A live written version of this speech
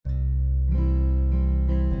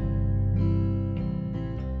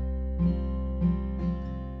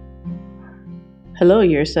Hello,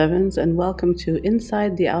 Year 7s, and welcome to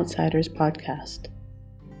Inside the Outsiders podcast.